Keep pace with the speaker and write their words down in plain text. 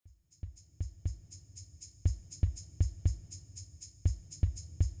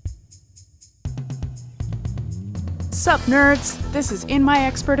Sup, nerds? This is In My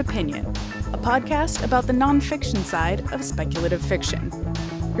Expert Opinion, a podcast about the nonfiction side of speculative fiction.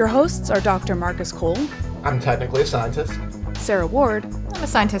 Your hosts are Dr. Marcus Cole. I'm technically a scientist. Sarah Ward. I'm a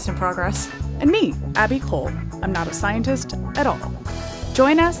scientist in progress. And me, Abby Cole. I'm not a scientist at all.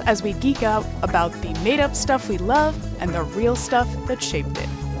 Join us as we geek out about the made-up stuff we love and the real stuff that shaped it.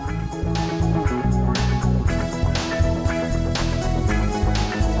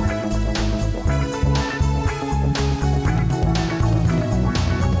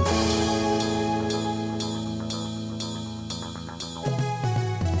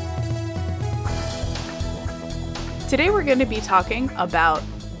 Today we're going to be talking about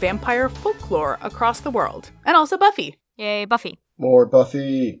vampire folklore across the world, and also Buffy. Yay, Buffy. More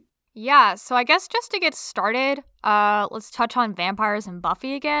Buffy. Yeah, so I guess just to get started, let's touch on vampires and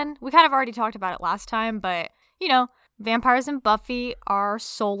Buffy again. We kind of already talked about it last time, but, you know, vampires and Buffy are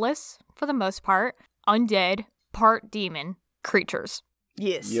soulless, for the most part, undead, part demon creatures.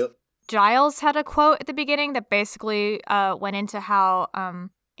 Yes. Yep. Giles had a quote at the beginning that basically went into how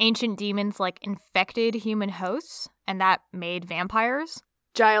ancient demons, infected human hosts, and that made vampires.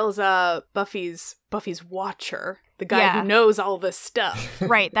 Giles, Buffy's watcher, the guy who knows all this stuff.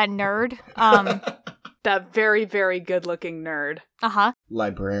 Right, that nerd. That very, very good-looking nerd. Uh-huh.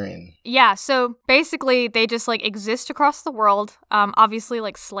 Librarian. Yeah, so basically they just exist across the world. Obviously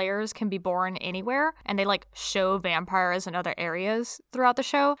slayers can be born anywhere, and they show vampires in other areas throughout the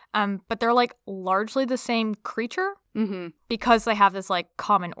show. But they're largely the same creature. Mm-hmm. Because they have this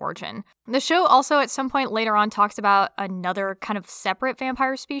common origin. The show also at some point later on talks about another kind of separate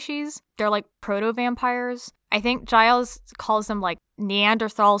vampire species. They're proto-vampires. I think Giles calls them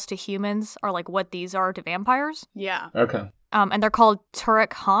Neanderthals to humans are what these are to vampires. Yeah. Okay. And they're called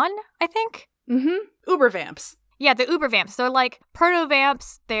Turek Han, I think. Mm-hmm. Ubervamps. Yeah, the Ubervamps. They're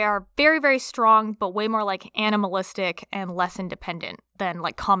proto-vamps. They are very, very strong, but way more animalistic and less independent than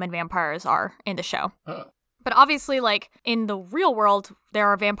common vampires are in the show. Huh. But obviously, in the real world, there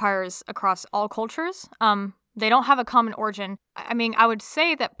are vampires across all cultures. They don't have a common origin. I mean, I would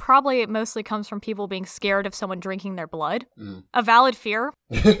say that probably it mostly comes from people being scared of someone drinking their blood. Mm. A valid fear.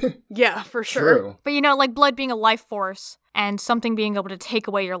 Yeah, for sure. True. But, blood being a life force and something being able to take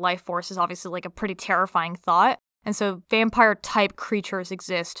away your life force is obviously, a pretty terrifying thought. And so vampire-type creatures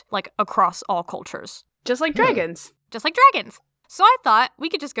exist, across all cultures. Just like dragons. Just like dragons. So I thought we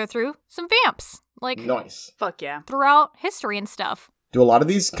could just go through some vamps. Nice. Fuck yeah. Throughout history and stuff. Do a lot of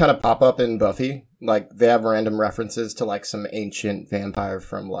these kind of pop up in Buffy? They have random references to some ancient vampire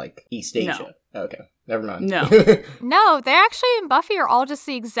from East Asia. No. Okay. Never mind. No. No, they actually in Buffy are all just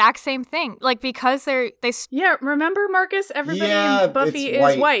the exact same thing. Because they Yeah, remember, Marcus? Everybody in Buffy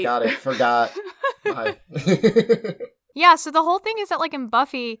it's is white. Got it. Forgot. Yeah, so the whole thing is that in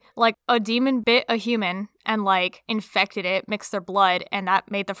Buffy, a demon bit a human and infected it, mixed their blood, and that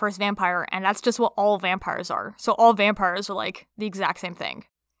made the first vampire, and that's just what all vampires are. So all vampires are the exact same thing.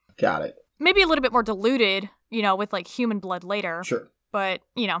 Got it. Maybe a little bit more diluted, with human blood later. Sure. But,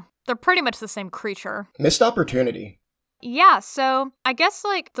 they're pretty much the same creature. Missed opportunity. Yeah, so I guess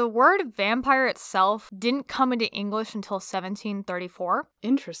the word vampire itself didn't come into English until 1734.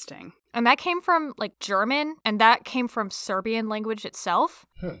 Interesting. And that came from German, and that came from Serbian language itself.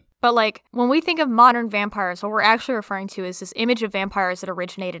 But when we think of modern vampires, what we're actually referring to is this image of vampires that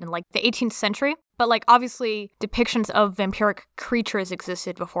originated in the 18th century. But obviously depictions of vampiric creatures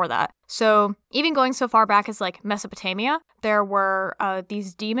existed before that. So even going so far back as Mesopotamia, there were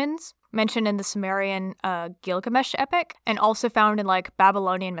these demons mentioned in the Sumerian Gilgamesh epic, and also found in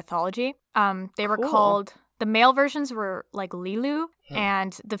Babylonian mythology. They were called, the male versions were Lilu,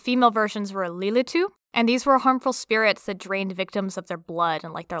 and the female versions were Lilitu. And these were harmful spirits that drained victims of their blood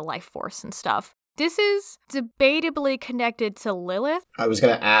and their life force and stuff. This is debatably connected to Lilith. I was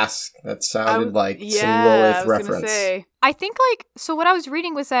going to ask. That sounded some Lilith I was reference. Gonna say. I think so what I was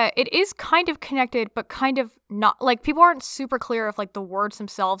reading was that it is kind of connected, but kind of not. People aren't super clear if the words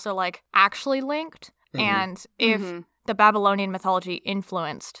themselves are actually linked. Mm-hmm. And if the Babylonian mythology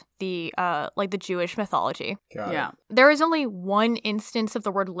influenced the the Jewish mythology. Got Yeah. it. There is only one instance of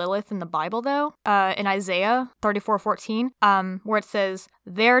the word Lilith in the Bible, though, in Isaiah 34:14, where it says,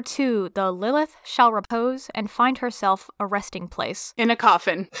 "There too the Lilith shall repose and find herself a resting place." In a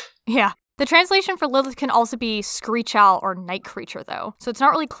coffin. Yeah. The translation for Lilith can also be screech owl or night creature, though. So it's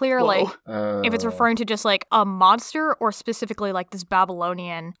not really clear, Whoa. if it's referring to just a monster or specifically this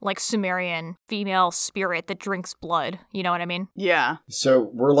Babylonian, Sumerian female spirit that drinks blood. You know what I mean? Yeah.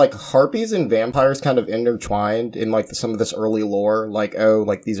 So were harpies and vampires kind of intertwined in some of this early lore?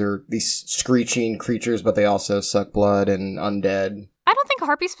 These are these screeching creatures, but they also suck blood and undead. I don't think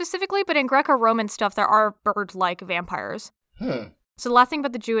harpies specifically, but in Greco-Roman stuff, there are bird-like vampires. So the last thing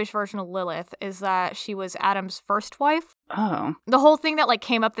about the Jewish version of Lilith is that she was Adam's first wife. Oh. The whole thing that like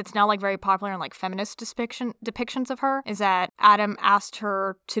came up that's now like very popular in like feminist depictions of her is that Adam asked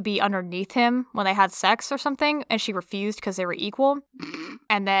her to be underneath him when they had sex or something, and she refused because they were equal.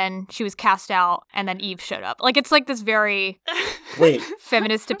 And then she was cast out, and then Eve showed up. Like, it's like this very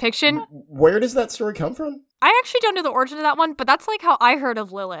feminist depiction. Where does that story come from? I actually don't know the origin of that one, but that's like how I heard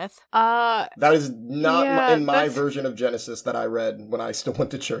of Lilith. That is not in my version of Genesis that I read when I still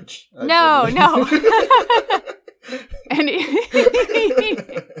went to church. No. And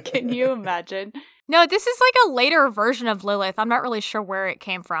can you imagine? No, this is like a later version of Lilith. I'm not really sure where it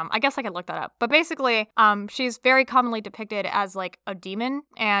came from. I guess I could look that up. But basically, she's very commonly depicted as like a demon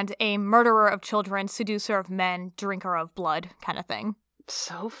and a murderer of children, seducer of men, drinker of blood kind of thing.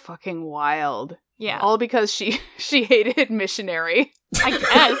 So fucking wild. Yeah. All because she hated missionary. I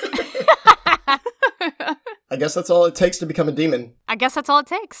guess. I guess that's all it takes to become a demon. I guess that's all it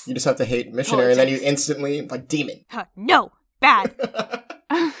takes. You just have to hate missionary, and then you instantly, like, demon. No, bad.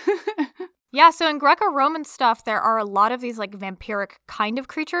 Yeah, so in Greco-Roman stuff, there are a lot of these, like, vampiric kind of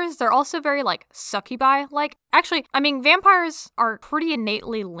creatures. They're also very, like, succubi-like. Actually, I mean, vampires are pretty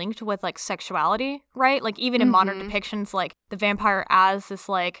innately linked with, like, sexuality, right? Like, even in modern depictions, like, the vampire as this,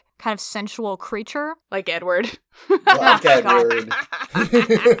 like, kind of sensual creature. Like Edward. Like Edward. But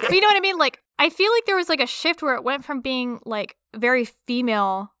you know what I mean? Like, I feel like there was, like, a shift where it went from being, like, very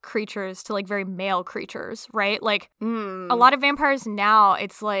female creatures to, like, very male creatures, right? Like, a lot of vampires now,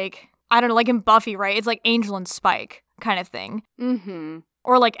 it's, like... I don't know, like in Buffy, right? It's like Angel and Spike kind of thing. Mm-hmm.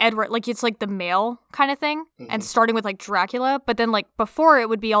 Or like Edward, like it's like the male kind of thing. And starting with like Dracula. But then like before it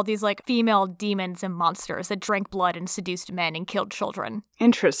would be all these like female demons and monsters that drank blood and seduced men and killed children.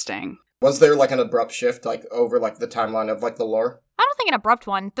 Interesting. Was there like an abrupt shift like over like the timeline of like the lore? I don't think an abrupt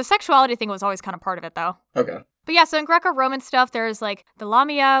one. The sexuality thing was always kind of part of it though. Okay. But yeah, so in Greco-Roman stuff, there's like the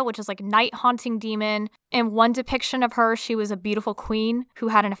Lamia, which is like night-haunting demon. In one depiction of her, she was a beautiful queen who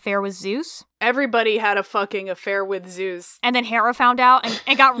had an affair with Zeus. Everybody had a fucking affair with Zeus. And then Hera found out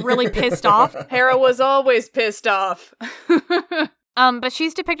and got really pissed off. Hera was always pissed off. But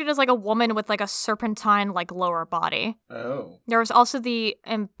she's depicted as like a woman with like a serpentine like lower body. Oh. There was also the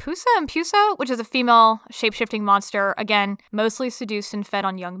Impusa, which is a female shape-shifting monster, again, mostly seduced and fed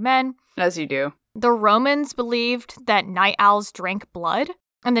on young men. As you do. The Romans believed that night owls drank blood,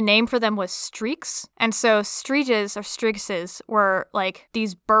 and the name for them was streaks. And so striges or strixes were like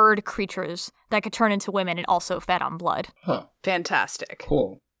these bird creatures that could turn into women and also fed on blood. Huh. Fantastic.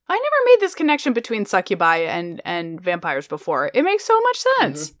 Cool. I never made this connection between succubi and vampires before. It makes so much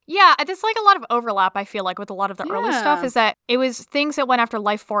sense. Yeah, there's like a lot of overlap, I feel like, with a lot of the early stuff, is that it was things that went after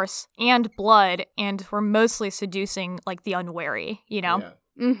life force and blood and were mostly seducing like the unwary, you know? Yeah.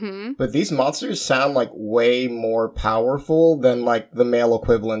 Mm-hmm. But these monsters sound like way more powerful than like the male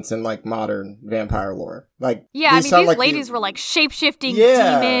equivalents in like modern vampire lore. Like, yeah, I mean, these like ladies were like shape-shifting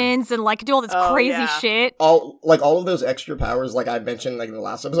demons and like do all this crazy shit. All of those extra powers, like I mentioned like in the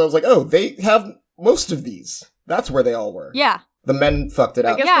last episode, I was like, oh, they have most of these. That's where they all were. Yeah. The men fucked it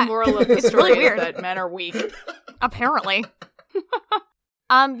up. I guess the moral of the It's story really is weird. that men are weak. Apparently.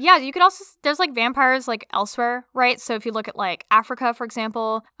 Yeah, you could also, there's like vampires like elsewhere, right? So if you look at like Africa, for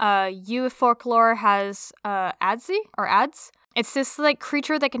example, Ewe folklore has Adzi or Ads. It's this like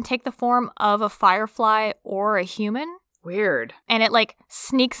creature that can take the form of a firefly or a human. Weird. And it like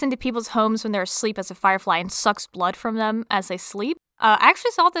sneaks into people's homes when they're asleep as a firefly and sucks blood from them as they sleep. I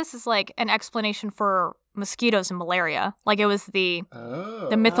actually saw this as like an explanation for mosquitoes and malaria. Like it was the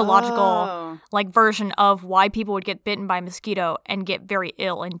mythological like version of why people would get bitten by a mosquito and get very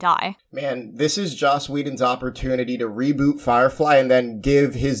ill and die. Man, this is Joss Whedon's opportunity to reboot Firefly and then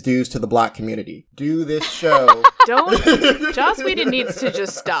give his dues to the black community. Do this show. Joss Whedon needs to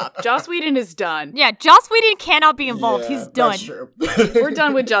just stop. Joss Whedon is done. Yeah, Joss Whedon cannot be involved. Yeah, He's done. That's true. We're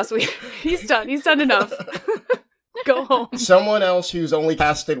done with Joss Whedon. He's done. He's done enough. Go home. Someone else who's only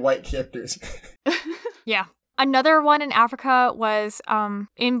casted white characters. Yeah. Another one in Africa was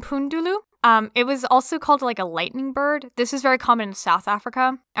Impundulu. It was also called like a lightning bird. This is very common in South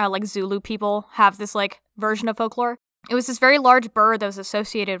Africa. Like Zulu people have this like version of folklore. It was this very large bird that was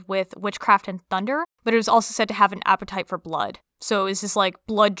associated with witchcraft and thunder, but it was also said to have an appetite for blood. So it was this like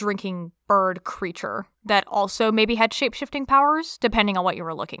blood-drinking bird creature that also maybe had shape-shifting powers, depending on what you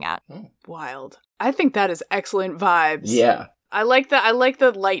were looking at. Wild. I think that is excellent vibes. Yeah. I like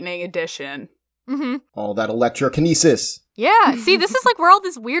the lightning edition. Mm-hmm. All that electrokinesis. Yeah, see, this is like where all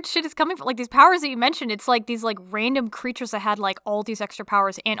this weird shit is coming from. Like these powers that you mentioned, it's like these like random creatures that had like all these extra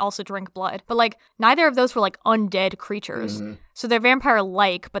powers and also drink blood. But like neither of those were like undead creatures. Mm-hmm. So they're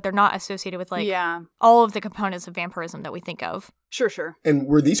vampire-like, but they're not associated with like all of the components of vampirism that we think of. Sure. And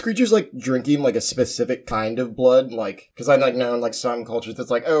were these creatures like drinking like a specific kind of blood? Like, because I like know in like some cultures it's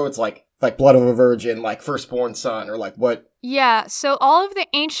like, oh, it's like blood of a virgin, like firstborn son, or like what? Yeah, so all of the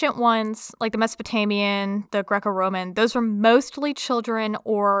ancient ones, like the Mesopotamian, the Greco-Roman, those were mostly children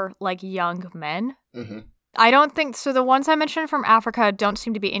or like young men. Mm-hmm. I don't think, so the ones I mentioned from Africa don't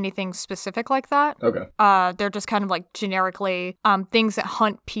seem to be anything specific like that. Okay. They're just kind of like generically things that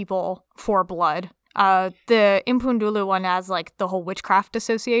hunt people for blood. The Impundulu one has like the whole witchcraft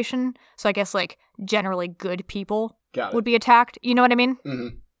association. So I guess like generally good people would be attacked. You know what I mean?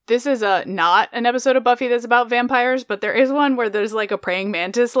 Mm-hmm. This is not an episode of Buffy that's about vampires, but there is one where there's like a praying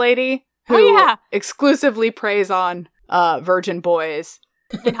mantis lady who exclusively preys on virgin boys.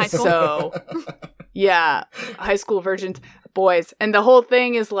 In high school. So, yeah, high school virgin boys. And the whole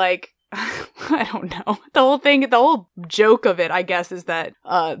thing is like, I don't know. The whole joke of it, I guess, is that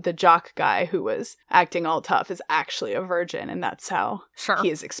the jock guy who was acting all tough is actually a virgin, and that's how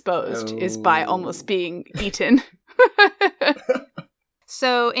he is exposed, is by almost being eaten.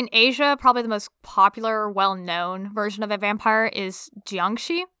 So in Asia, probably the most popular, well-known version of a vampire is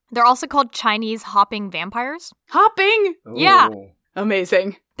Jiangshi. They're also called Chinese hopping vampires. Hopping? Ooh. Yeah.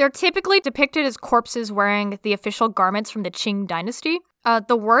 Amazing. They're typically depicted as corpses wearing the official garments from the Qing dynasty.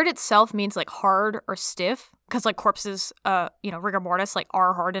 The word itself means like hard or stiff, because like corpses, rigor mortis, like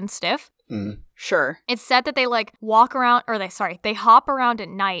are hard and stiff. Mm. Sure. It's said that they like they hop around at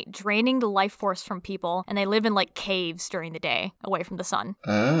night, draining the life force from people, and they live in like caves during the day, away from the sun.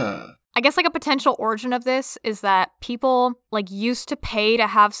 Ah. I guess like a potential origin of this is that people like used to pay to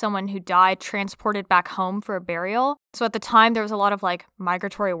have someone who died transported back home for a burial. So at the time there was a lot of like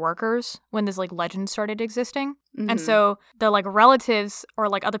migratory workers when this like legend started existing. Mm-hmm. And so the like relatives or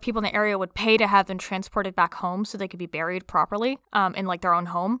like other people in the area would pay to have them transported back home so they could be buried properly in like their own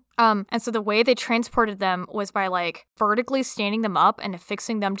home. And so the way they transported them was by like vertically standing them up and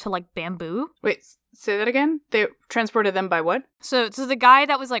affixing them to like bamboo. Wait, say that again? They transported them by what? So the guy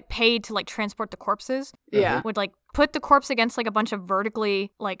that was like paid to like transport the corpses would like put the corpse against like a bunch of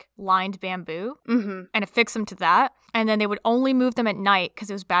vertically like lined bamboo and affix them to that. And then they would only move them at night because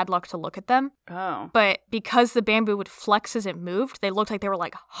it was bad luck to look at them. Oh. But because the bamboo would flex as it moved, they looked like they were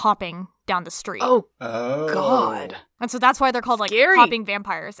like hopping down the street. Oh. God. And so that's why they're called like Scary. hopping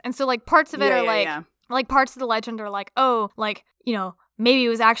vampires. And so like parts of it are like parts of the legend are like, oh, like, you know, maybe it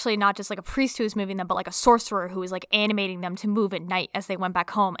was actually not just like a priest who was moving them, but like a sorcerer who was like animating them to move at night as they went back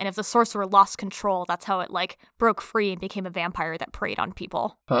home. And if the sorcerer lost control, that's how it like broke free and became a vampire that preyed on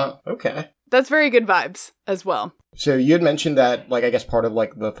people. Huh. Okay. That's very good vibes as well. So you had mentioned that, like, I guess part of,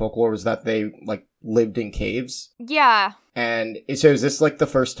 like, the folklore was that they, like, lived in caves. Yeah. And so is this, like, the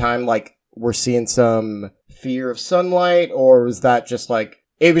first time, like, we're seeing some fear of sunlight? Or was that just, like,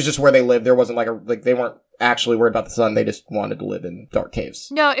 it was just where they lived? There wasn't, like, they weren't actually worried about the sun. They just wanted to live in dark caves.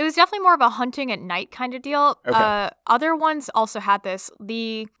 No, it was definitely more of a hunting at night kind of deal. Okay. Other ones also had this.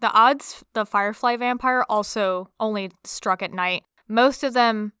 The Odds, the firefly vampire, also only struck at night. Most of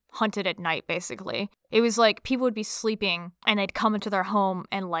them hunted at night, basically. It was like people would be sleeping and they'd come into their home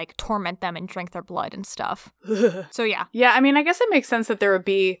and like torment them and drink their blood and stuff. So yeah. Yeah, I mean, I guess it makes sense that there would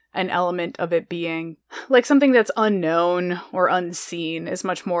be an element of it being like something that's unknown or unseen is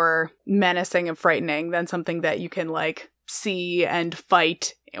much more menacing and frightening than something that you can like see and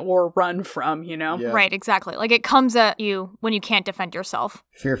fight or run from, you know? Yeah. Right, exactly. Like it comes at you when you can't defend yourself.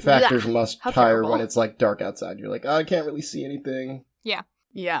 Fear factors must How higher terrible. when it's, like, dark outside. You're like, oh, I can't really see anything. Yeah.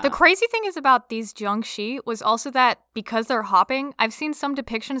 Yeah. The crazy thing is about these Jiangshi was also that because they're hopping, I've seen some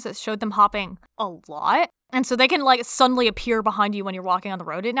depictions that showed them hopping a lot. And so they can like suddenly appear behind you when you're walking on the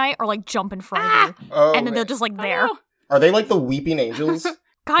road at night or like jump in front of you. Oh, And then they're just like there. Oh. Are they like the weeping angels?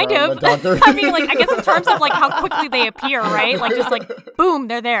 Kind from of. The Doctor? I mean, like, I guess in terms of like how quickly they appear, right? Like just like, boom,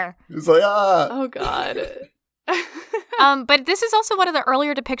 they're there. It's like, ah. Oh, God. But this is also one of the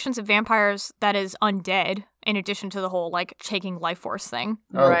earlier depictions of vampires that is undead, in addition to the whole like taking life force thing.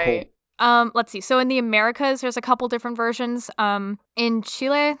 Oh, Right. cool. Let's see. So in the Americas, there's a couple different versions. In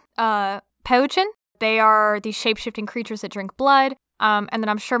Chile, Peuchen, they are these shape-shifting creatures that drink blood. And then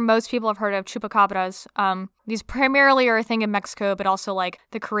I'm sure most people have heard of chupacabras. These primarily are a thing in Mexico, but also like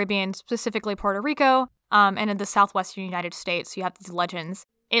the Caribbean, specifically Puerto Rico, and in the southwestern United States. You have these legends.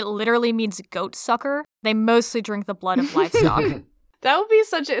 It literally means goat sucker. They mostly drink the blood of livestock. That would be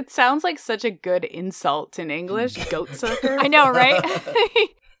it sounds like such a good insult in English. Goat sucker. I know, right?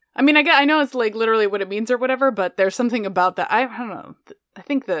 I mean, I know it's like literally what it means or whatever, but there's something about that. I don't know. I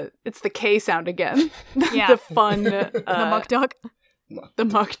think it's the K sound again. Yeah. The fun. The muck duck. The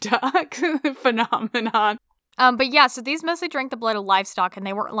muck duck phenomenon. But yeah, so these mostly drank the blood of livestock, and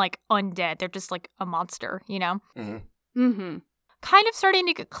they weren't like undead. They're just like a monster, you know? Mm-hmm. Kind of starting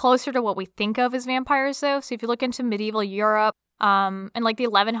to get closer to what we think of as vampires, though. So if you look into medieval Europe, in like the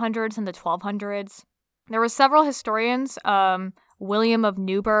 1100s and the 1200s, there were several historians, William of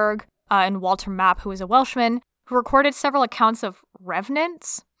Newburgh and Walter Map, who was a Welshman, who recorded several accounts of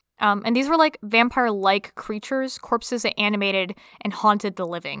revenants. And these were like vampire-like creatures, corpses that animated and haunted the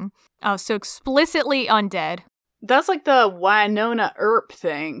living. So explicitly undead. That's like the Winona Earp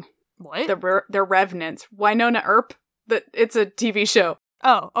thing. What? The revenants. Winona Earp. It's a TV show.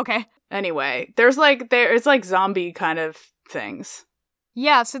 Oh, okay. Anyway, there's like zombie kind of things.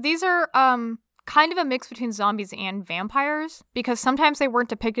 Yeah, so these are kind of a mix between zombies and vampires, because sometimes they weren't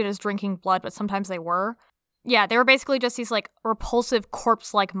depicted as drinking blood, but sometimes they were. Yeah, they were basically just these like repulsive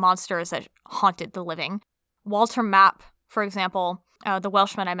corpse-like monsters that haunted the living. Walter Map, for example, the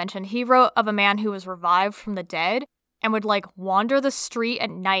Welshman I mentioned, he wrote of a man who was revived from the dead and would like wander the street at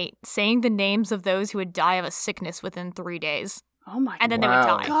night saying the names of those who would die of a sickness within 3 days. Oh my god. And then they would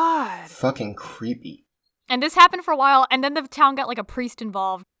die. God. Fucking creepy. And this happened for a while, and then the town got like a priest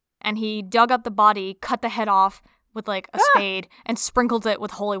involved, and he dug up the body, cut the head off with like a spade, and sprinkled it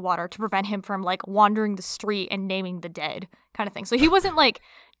with holy water to prevent him from like wandering the street and naming the dead kind of thing. So he wasn't like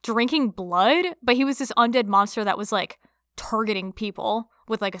drinking blood, but he was this undead monster that was like targeting people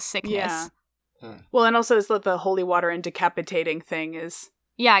with like a sickness. Yeah. Well, and also it's like the holy water and decapitating thing is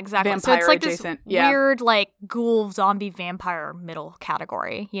exactly. So vampire it's like adjacent. this weird like ghoul zombie vampire middle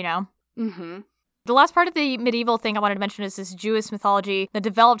category, you know? Mm-hmm. The last part of the medieval thing I wanted to mention is this Jewish mythology that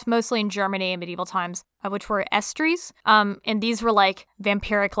developed mostly in Germany in medieval times, which were estries. And these were like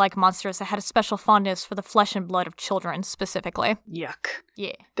vampiric-like monsters that had a special fondness for the flesh and blood of children, specifically. Yuck.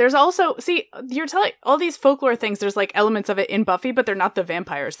 Yeah. There's also, see, you're telling all these folklore things, there's like elements of it in Buffy, but they're not the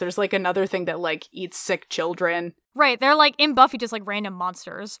vampires. There's like another thing that like eats sick children. Right, they're like in Buffy just like random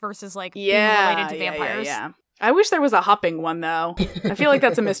monsters versus like being related to vampires. Yeah. I wish there was a hopping one, though. I feel like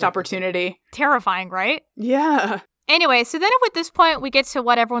that's a missed opportunity. Terrifying, right? Yeah. Anyway, so then at this point, we get to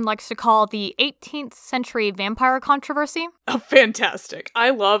what everyone likes to call the 18th century vampire controversy. Oh, fantastic.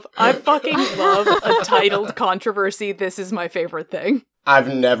 I fucking love a titled controversy. This is my favorite thing.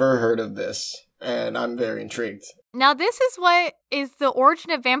 I've never heard of this, and I'm very intrigued. Now, this is what is the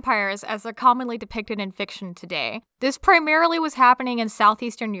origin of vampires as they're commonly depicted in fiction today. This primarily was happening in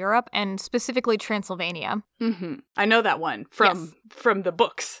southeastern Europe and specifically Transylvania. Mm-hmm. I know that one from the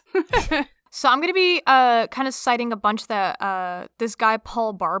books. So I'm going to be kind of citing a bunch that this guy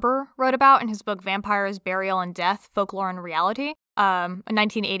Paul Barber wrote about in his book Vampires, Burial and Death, Folklore and Reality, a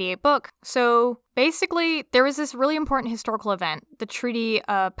 1988 book. So basically, there was this really important historical event, the Treaty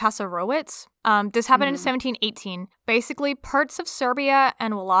of Passarowitz. This happened in 1718. Basically, parts of Serbia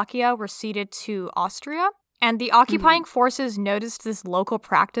and Wallachia were ceded to Austria. And the occupying forces noticed this local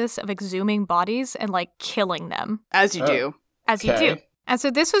practice of exhuming bodies and, like, killing them. As you do. As you do. And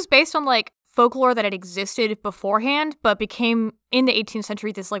so this was based on, like, folklore that had existed beforehand, but became, in the 18th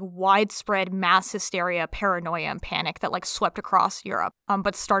century, this, like, widespread mass hysteria, paranoia, and panic that, like, swept across Europe,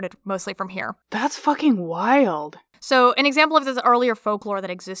 but started mostly from here. That's fucking wild. So an example of this earlier folklore that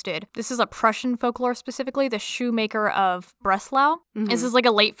existed, this is a Prussian folklore specifically, the shoemaker of Breslau. Mm-hmm. This is, like,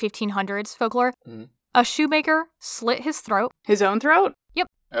 a late 1500s folklore. Mm-hmm. A shoemaker slit his throat. His own throat? Yep.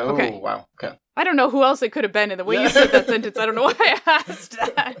 Oh, okay. Wow. Okay. I don't know who else it could have been in the way you said that sentence. I don't know why I asked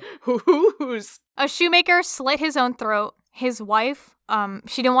that. Who's? A shoemaker slit his own throat. His wife,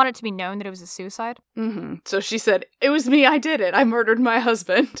 she didn't want it to be known that it was a suicide. Mm-hmm. So she said, "It was me. I did it. I murdered my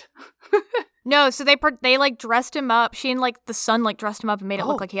husband." No, so they like dressed him up. She and like the son like dressed him up and made it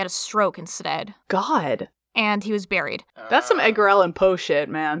look like he had a stroke instead. God. And he was buried. That's some Edgar Allan Poe shit,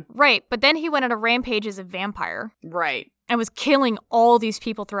 man. Right, but then he went on a rampage as a vampire. Right. And was killing all these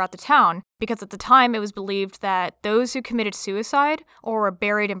people throughout the town, because at the time it was believed that those who committed suicide or were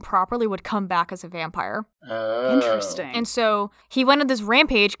buried improperly would come back as a vampire. Interesting. And so he went on this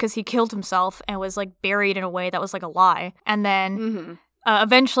rampage because he killed himself and was like buried in a way that was like a lie. And then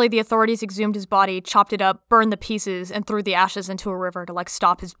eventually the authorities exhumed his body, chopped it up, burned the pieces, and threw the ashes into a river to like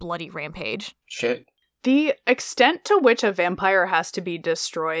stop his bloody rampage. Shit. The extent to which a vampire has to be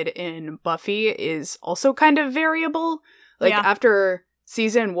destroyed in Buffy is also kind of variable. Like, after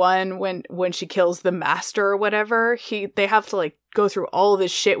season 1, when she kills the master or whatever, they have to, like, go through all of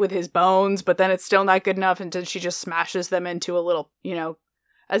this shit with his bones, but then it's still not good enough, and then she just smashes them into a little,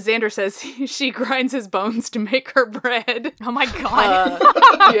 as Xander says, she grinds his bones to make her bread. Oh my god.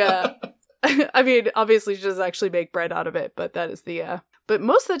 Yeah. I mean, obviously she doesn't actually make bread out of it, but that is the, But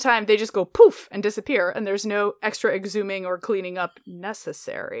most of the time, they just go poof and disappear, and there's no extra exhuming or cleaning up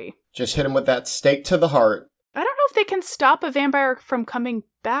necessary. Just hit him with that stake to the heart. I don't know if they can stop a vampire from coming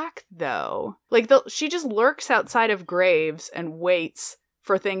back, though. Like, she just lurks outside of graves and waits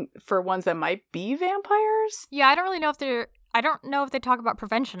for ones that might be vampires. Yeah, I don't really know if they talk about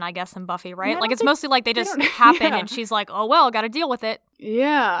prevention, I guess, in Buffy, right? Yeah, like, it's mostly like they just happen and she's like, oh, well, gotta deal with it.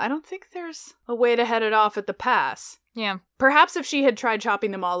 Yeah, I don't think there's a way to head it off at the pass. Yeah. Perhaps if she had tried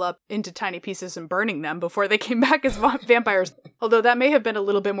chopping them all up into tiny pieces and burning them before they came back as vampires, although that may have been a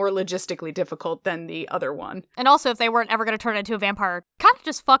little bit more logistically difficult than the other one. And also, if they weren't ever going to turn into a vampire, kind of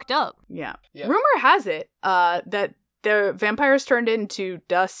just fucked up. Yeah. Yeah. Rumor has it that the vampires turned into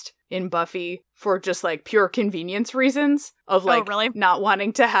dust in Buffy for just like pure convenience reasons of like really? not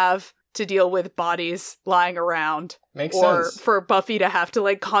wanting to have to deal with bodies lying around. Makes or sense. for Buffy to have to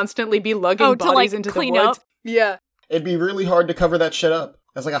like constantly be lugging bodies like, into clean the woods. up. Yeah. It'd be really hard to cover that shit up.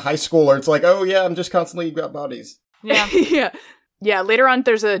 As like a high schooler, it's like, oh yeah, I'm just constantly got bodies. Yeah. Yeah. Yeah, later on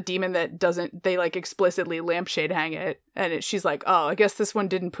there's a demon that they like explicitly lampshade hang it, and she's like, oh, I guess this one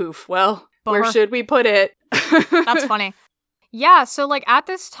didn't poof. Well, Bummer. where should we put it? That's funny. Yeah, so like at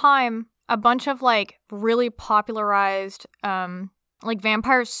this time, a bunch of like really popularized like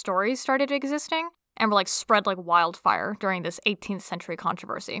vampire stories started existing and were like spread like wildfire during this 18th century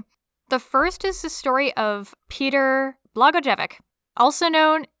controversy. The first is the story of Peter Blagojevich, also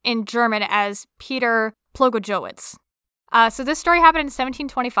known in German as Peter Plogojowicz. So this story happened in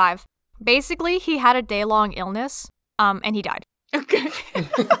 1725. Basically, he had a day-long illness, and he died. Okay.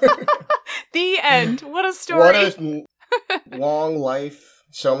 The end. What a story. What a long life,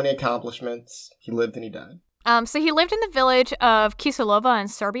 so many accomplishments. He lived and he died. So he lived in the village of Kiselova in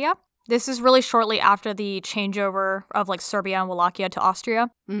Serbia. This is really shortly after the changeover of like Serbia and Wallachia to Austria.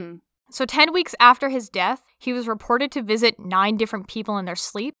 Mm-hmm. So 10 weeks after his death, he was reported to visit 9 different people in their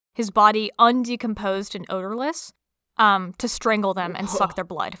sleep, his body undecomposed and odorless, to strangle them and suck their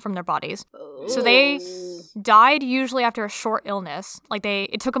blood from their bodies. So they died usually after a short illness. Like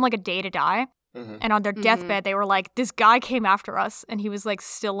it took them like a day to die. Mm-hmm. And on their deathbed, they were like, this guy came after us and he was like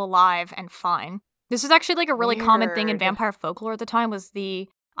still alive and fine. This was actually like a really common thing in vampire folklore at the time, was the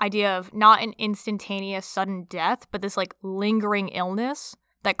idea of not an instantaneous sudden death, but this like lingering illness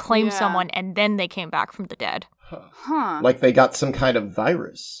that claimed someone and then they came back from the dead. Huh. Like they got some kind of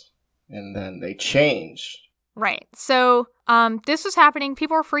virus and then they changed. Right. So this was happening.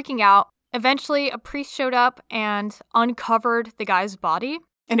 People were freaking out. Eventually, a priest showed up and uncovered the guy's body.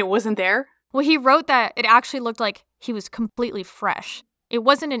 And it wasn't there? Well, he wrote that it actually looked like he was completely fresh. It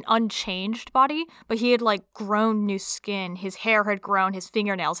wasn't an unchanged body, but he had like grown new skin. His hair had grown. His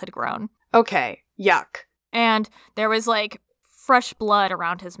fingernails had grown. Okay. Yuck. And there was like fresh blood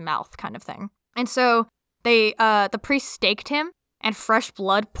around his mouth kind of thing. And so the priest staked him and fresh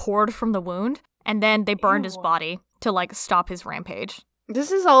blood poured from the wound. And then they burned his body to like stop his rampage.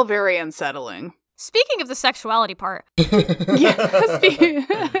 This is all very unsettling. Speaking of the sexuality part. Yeah.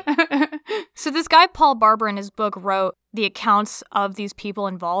 So this guy, Paul Barber, in his book wrote the accounts of these people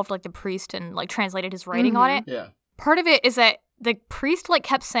involved, like the priest, and like translated his writing on it. Yeah. Part of it is that the priest like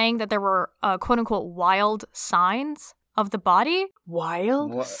kept saying that there were quote unquote wild signs of the body.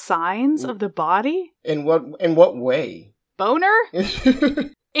 Wild signs of the body? In what way? Boner?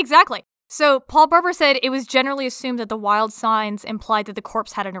 Exactly. So Paul Barber said it was generally assumed that the wild signs implied that the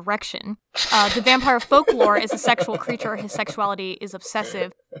corpse had an erection. The vampire folklore is a sexual creature. His sexuality is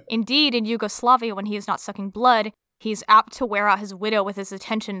obsessive. Indeed, in Yugoslavia, when he is not sucking blood, he's apt to wear out his widow with his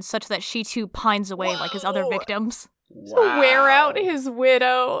attention such that she too pines away like his other victims. To wear out his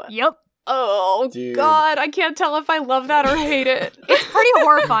widow? Yep. Oh, Dude. God. I can't tell if I love that or hate it. It's pretty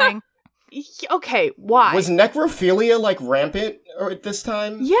horrifying. Okay, why? Was necrophilia like rampant at this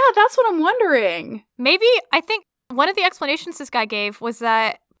time? Yeah, that's what I'm wondering. Maybe, I think one of the explanations this guy gave was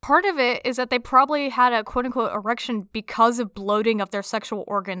that part of it is that they probably had a quote-unquote erection because of bloating of their sexual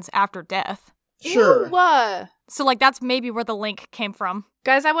organs after death. Sure. Ew. So, like, that's maybe where the link came from.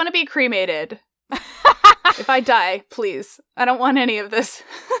 Guys, I want to be cremated. If I die, please. I don't want any of this.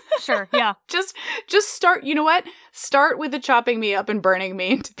 Sure, yeah. Just start, you know what? Start with the chopping me up and burning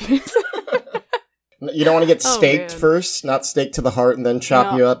me into pieces. You don't want to get staked man. first, not staked to the heart and then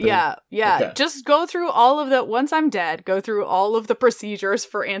chop No, you up? And... Yeah. Okay. Just go through all of the, once I'm dead, go through all of the procedures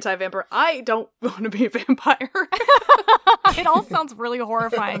for anti-vampire. I don't want to be a vampire. It all sounds really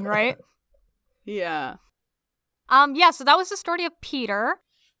horrifying, right? Yeah. Yeah, so that was the story of Peter.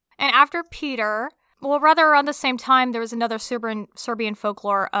 And after Peter, Well, rather around the same time, there was another Serbian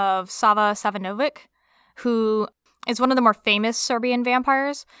folklore of Sava Savanovic, who is one of the more famous Serbian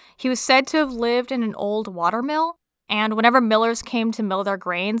vampires. He was said to have lived in an old watermill, and whenever millers came to mill their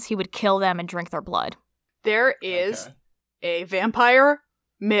grains, he would kill them and drink their blood. There is a vampire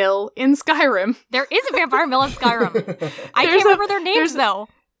mill in Skyrim. There is a vampire mill in Skyrim. I can't remember their names, though.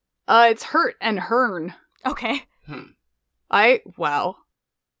 It's Hurt and Hearn. Okay. Wow.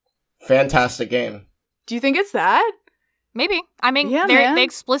 Fantastic game. Do you think it's that? Maybe. I mean, Yeah, they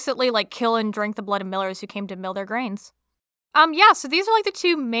explicitly, like, kill and drink the blood of millers who came to mill their grains. Yeah, so these are, like, the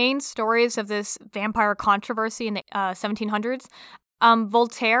two main stories of this vampire controversy in the 1700s.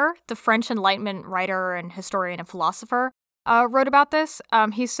 Voltaire, the French Enlightenment writer and historian and philosopher, wrote about this.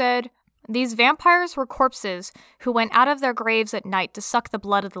 He said, "These vampires were corpses who went out of their graves at night to suck the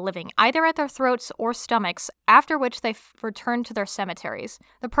blood of the living, either at their throats or stomachs, after which they returned to their cemeteries.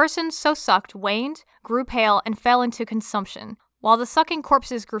 The persons so sucked waned, grew pale, and fell into consumption, while the sucking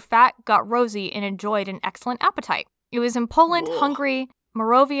corpses grew fat, got rosy, and enjoyed an excellent appetite. It was in Poland, Hungary,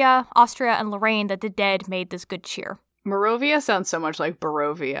 Moravia, Austria, and Lorraine that the dead made this good cheer." Moravia sounds so much like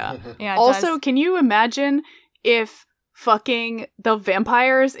Barovia. Yeah, it Also, does. can you imagine if fucking the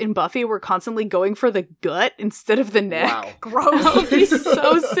vampires in Buffy were constantly going for the gut instead of the neck? Wow. Gross. That would be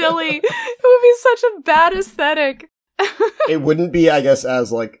so silly. It would be such a bad aesthetic. It wouldn't be, I guess,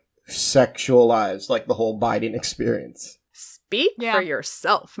 as, like, sexualized, like the whole biting experience. Speak Yeah. for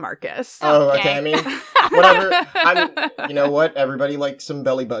yourself, Marcus. Oh, Okay. okay. I mean, whatever. You know what? Everybody likes some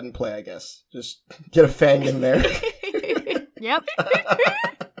belly button play, I guess. Just get a fang in there. Yep.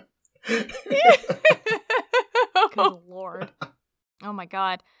 Good lord. Oh my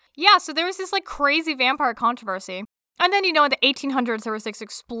god. Yeah, so there was this like crazy vampire controversy. And then, in the 1800s, there was this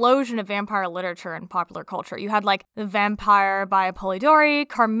explosion of vampire literature and popular culture. You had, like, The Vampire by Polidori,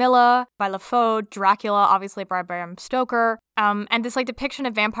 Carmilla by Lafaux, Dracula, obviously by Bram Stoker, and this, like, depiction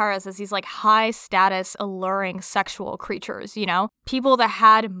of vampires as these, like, high-status, alluring sexual creatures, People that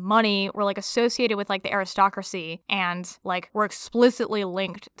had money were, like, associated with, like, the aristocracy and, like, were explicitly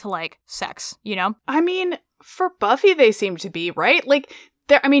linked to, like, sex, I mean, for Buffy, they seem to be, right? Like,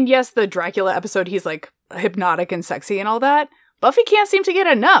 yes, the Dracula episode, he's, like, hypnotic and sexy and all that. Buffy can't seem to get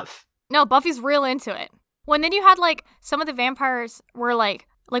enough. No, Buffy's real into it. Well, and then you had, like, some of the vampires were, like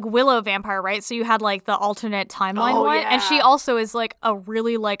Willow vampire, right? So you had, like, the alternate timeline one. Yeah. And she also is, like, a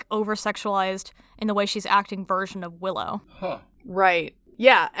really, like, over-sexualized in the way she's acting version of Willow. Huh. Right.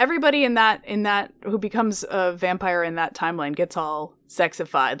 Yeah, everybody in that who becomes a vampire in that timeline gets all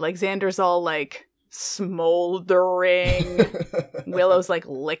sexified. Like, Xander's all, like, smoldering. Willow's, like,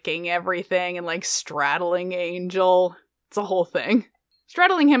 licking everything and, like, straddling Angel. It's a whole thing.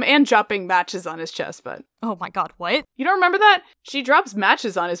 Straddling him and dropping matches on his chest, but... Oh my god, what? You don't remember that? She drops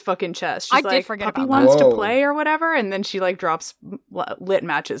matches on his fucking chest. She's I did like, forget Puppy about that. wants to Whoa. play or whatever, and then she, like, drops lit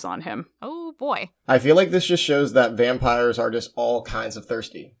matches on him. Oh boy. I feel like this just shows that vampires are just all kinds of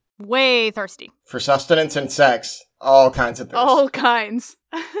thirsty. Way thirsty. For sustenance and sex, all kinds of thirst. All kinds.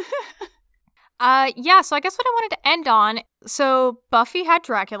 Yeah, so I guess what I wanted to end on, so Buffy had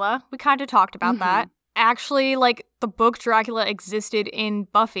Dracula. We kind of talked about that. Actually, like, the book Dracula existed in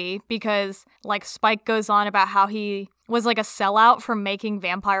Buffy because, like, Spike goes on about how he was, like, a sellout for making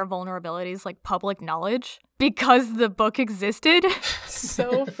vampire vulnerabilities, like, public knowledge because the book existed.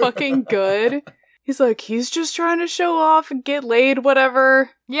 So fucking good. He's like, he's just trying to show off and get laid,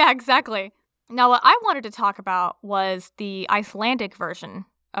 whatever. Yeah, exactly. Now, what I wanted to talk about was the Icelandic version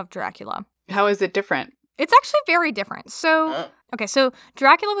of Dracula. How is it different? It's actually very different. So, okay, so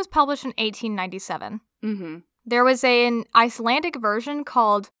Dracula was published in 1897. Mm-hmm. There was an Icelandic version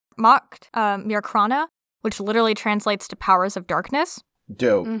called Makt Myrkrana, which literally translates to Powers of Darkness,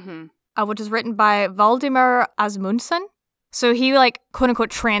 Dope. Mm-hmm. which is written by Valdimar Asmundsson. So he, like, quote-unquote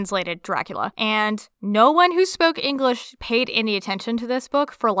translated Dracula. And no one who spoke English paid any attention to this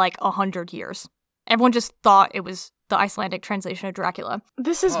book for, like, 100 years. Everyone just thought it was the Icelandic translation of Dracula.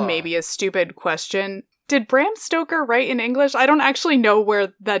 This is maybe a stupid question. Did Bram Stoker write in English? I don't actually know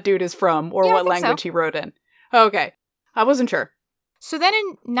where that dude is from or Yeah, I what think so. language he wrote in. Okay. I wasn't sure. So then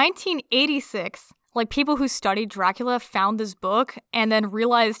in 1986, like, people who studied Dracula found this book and then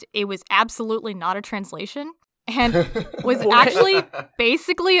realized it was absolutely not a translation and was What? actually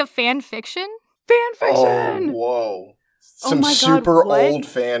basically a fan fiction. Fan fiction! Oh, whoa. Oh Some my God, super what? old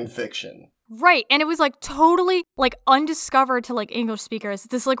fan fiction. Right, and it was, like, totally, like, undiscovered to, like, English speakers.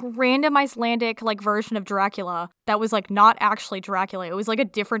 This, like, random Icelandic, like, version of Dracula that was, like, not actually Dracula. It was, like, a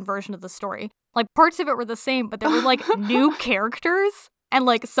different version of the story. Like, parts of it were the same, but there were, like, new characters, and,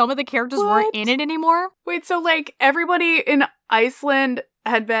 like, some of the characters weren't What? in it anymore. Wait, so, like, everybody in Iceland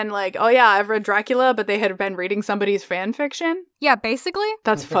had been like, oh yeah, I've read Dracula, but they had been reading somebody's fan fiction? Yeah, basically.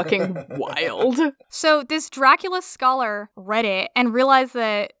 That's fucking wild. So this Dracula scholar read it and realized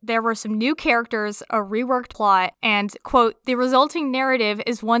that there were some new characters, a reworked plot, and, quote, the resulting narrative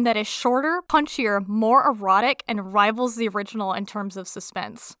is one that is shorter, punchier, more erotic, and rivals the original in terms of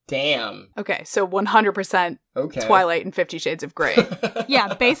suspense. Damn. Okay, so 100% Okay. Twilight and 50 Shades of Grey.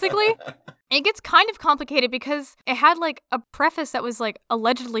 Yeah, basically. It gets kind of complicated because it had, like, a preface that was, like,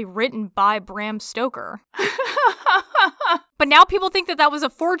 allegedly written by Bram Stoker. But now people think that that was a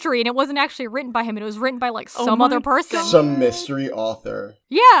forgery and it wasn't actually written by him. It was written by, like, some other person. God. Some mystery author.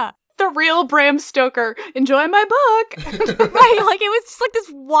 Yeah. The real Bram Stoker. Enjoy my book. Right, like, it was just, like,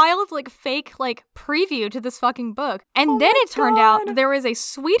 this wild, like, fake, like, preview to this fucking book. And then it turned out that there is a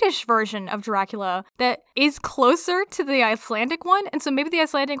Swedish version of Dracula that is closer to the Icelandic one, and so maybe the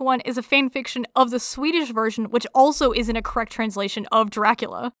Icelandic one is a fan fiction of the Swedish version, which also isn't a correct translation of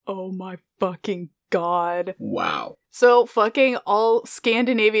Dracula. Oh my fucking god. Wow. So fucking all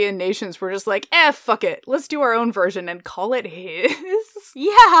Scandinavian nations were just like, fuck it. Let's do our own version and call it his.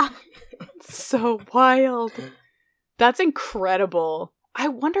 Yeah. So wild. That's incredible. I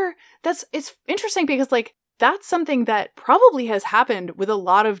wonder, it's interesting because, like, that's something that probably has happened with a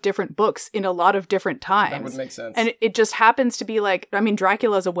lot of different books in a lot of different times. That would make sense. And it just happens to be like, I mean,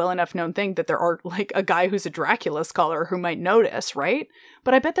 Dracula is a well enough known thing that there are, like, a guy who's a Dracula scholar who might notice, right?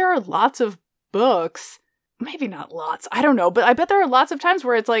 But I bet there are lots of books, maybe not lots, I don't know, but I bet there are lots of times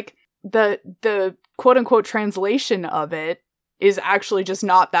where it's like the quote unquote translation of it is actually just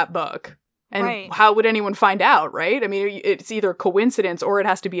not that book. And right. How would anyone find out, right? I mean, it's either coincidence or it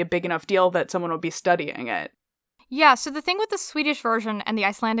has to be a big enough deal that someone will be studying it. Yeah, so the thing with the Swedish version and the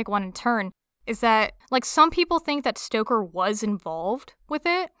Icelandic one in turn is that, like, some people think that Stoker was involved with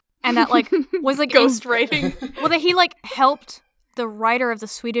it and that, like, was, like, ghostwriting. Well, that he, like, helped the writer of the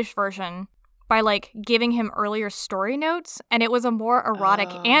Swedish version by, like, giving him earlier story notes, and it was a more erotic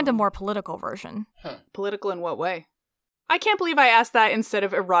and a more political version. Huh. Political in what way? I can't believe I asked that instead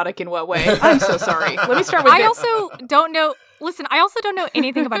of erotic in what way. I'm so sorry. Let me start with I also don't know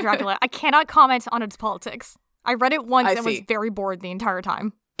anything about Dracula. I cannot comment on its politics. I read it once and was very bored the entire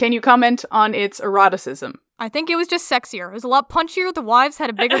time. Can you comment on its eroticism? I think it was just sexier. It was a lot punchier. The wives had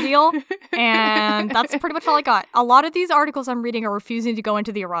a bigger deal. And that's pretty much all I got. A lot of these articles I'm reading are refusing to go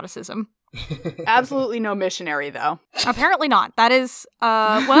into the eroticism. Absolutely no missionary, though. Apparently not. That is,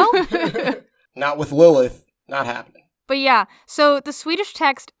 well... Not with Lilith. Not happening. But yeah, so the Swedish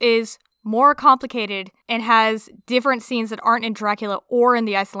text is more complicated and has different scenes that aren't in Dracula or in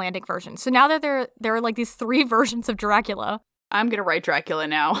the Icelandic version. So now that there are like these 3 versions of Dracula. I'm gonna write Dracula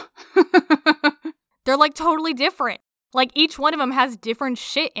now. They're like totally different. Like each one of them has different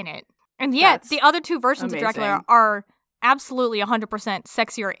shit in it. And yet the other 2 versions of Dracula are absolutely 100%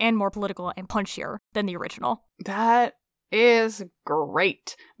 sexier and more political and punchier than the original. That is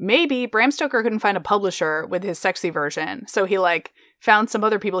great. Maybe Bram Stoker couldn't find a publisher with his sexy version, so he, like, found some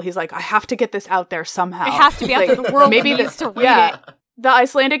other people. He's like, I have to get this out there somehow. It has to be out there. The world needs to read it. The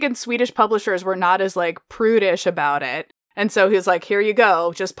Icelandic and Swedish publishers were not as, like, prudish about it. And so he was like, here you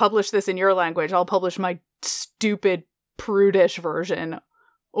go. Just publish this in your language. I'll publish my stupid, prudish version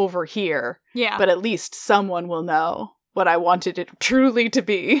over here. Yeah. But at least someone will know what I wanted it truly to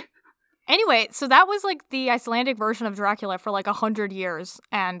be. Anyway, so that was, like, the Icelandic version of Dracula for, like, 100 years,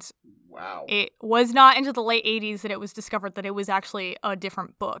 and wow, it was not until the late 80s that it was discovered that it was actually a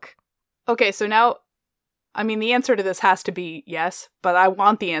different book. Okay, so now, I mean, the answer to this has to be yes, but I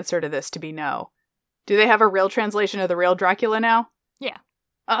want the answer to this to be no. Do they have a real translation of the real Dracula now? Yeah.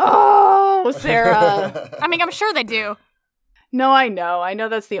 Oh, Sarah! I mean, I'm sure they do. No, I know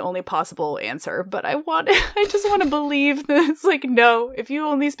that's the only possible answer, but I just want to believe that it's like, no, if you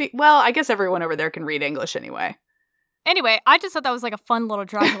only speak, well, I guess everyone over there can read English anyway. Anyway, I just thought that was like a fun little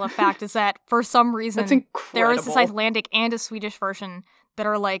Dracula fact, is that for some reason, that's incredible. There is this Icelandic and a Swedish version that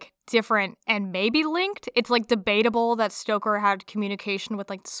are like different and maybe linked. It's like debatable that Stoker had communication with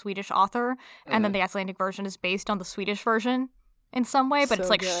like the Swedish author, and then the Icelandic version is based on the Swedish version in some way, but so it's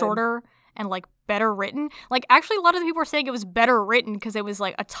like good. shorter and like better written. Like actually a lot of the people were saying it was better written because it was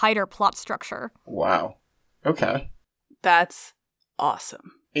like a tighter plot structure. Wow. Okay. That's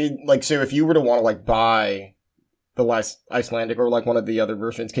awesome. So if you were to want to like buy the Icelandic or like one of the other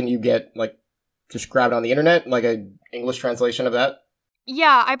versions, can you get like just grab it on the internet, like a English translation of that?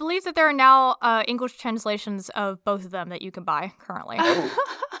 Yeah, I believe that there are now English translations of both of them that you can buy currently.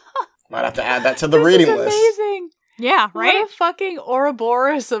 Might have to add that to the reading list. Amazing. Yeah, right? What a fucking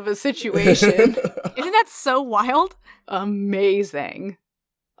Ouroboros of a situation. Isn't that so wild? Amazing.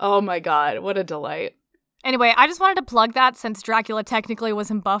 Oh my god, what a delight. Anyway, I just wanted to plug that since Dracula technically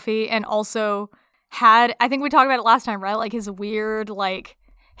was in Buffy and also had, I think we talked about it last time, right? Like his weird, like,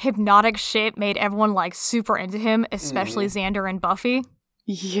 hypnotic shit made everyone, like, super into him, especially Xander and Buffy.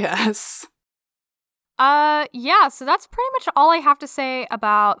 Yes. Yeah, so that's pretty much all I have to say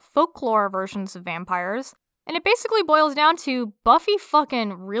about folklore versions of vampires. And it basically boils down to Buffy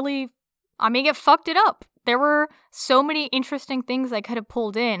fucking really, it fucked it up. There were so many interesting things they could have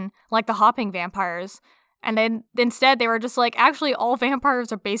pulled in, like the hopping vampires. And then instead they were just like, actually all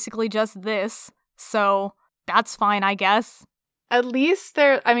vampires are basically just this. So that's fine, I guess. At least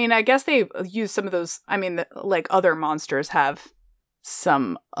I guess they use some of those, like other monsters have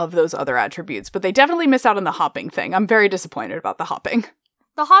some of those other attributes, but they definitely miss out on the hopping thing. I'm very disappointed about the hopping.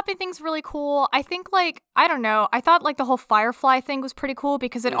 The hopping thing's really cool. I think, like, I don't know, I thought, like, the whole Firefly thing was pretty cool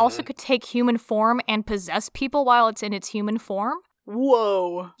because it also could take human form and possess people while it's in its human form.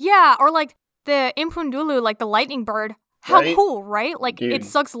 Whoa. Yeah, or, like, the Impundulu, like, the lightning bird. How cool, right? Like, Dude. It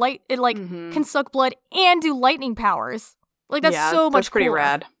sucks light, it, like, can suck blood and do lightning powers. Like, that's so much that's pretty cooler.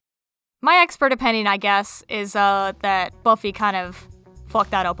 rad. My expert opinion, I guess, is that Buffy kind of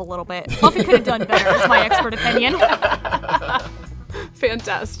fucked that up a little bit. Buffy could have done better, is my expert opinion.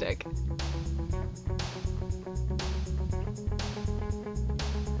 Fantastic.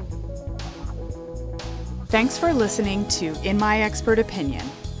 Thanks for listening to In My Expert Opinion.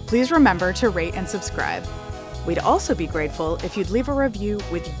 Please remember to rate and subscribe. We'd also be grateful if you'd leave a review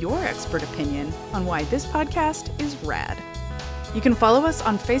with your expert opinion on why this podcast is rad. You can follow us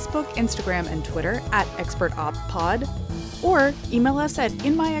on Facebook, Instagram, and Twitter at ExpertOpPod, or email us at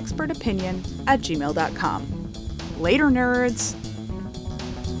inmyexpertopinion@gmail.com. Later, nerds!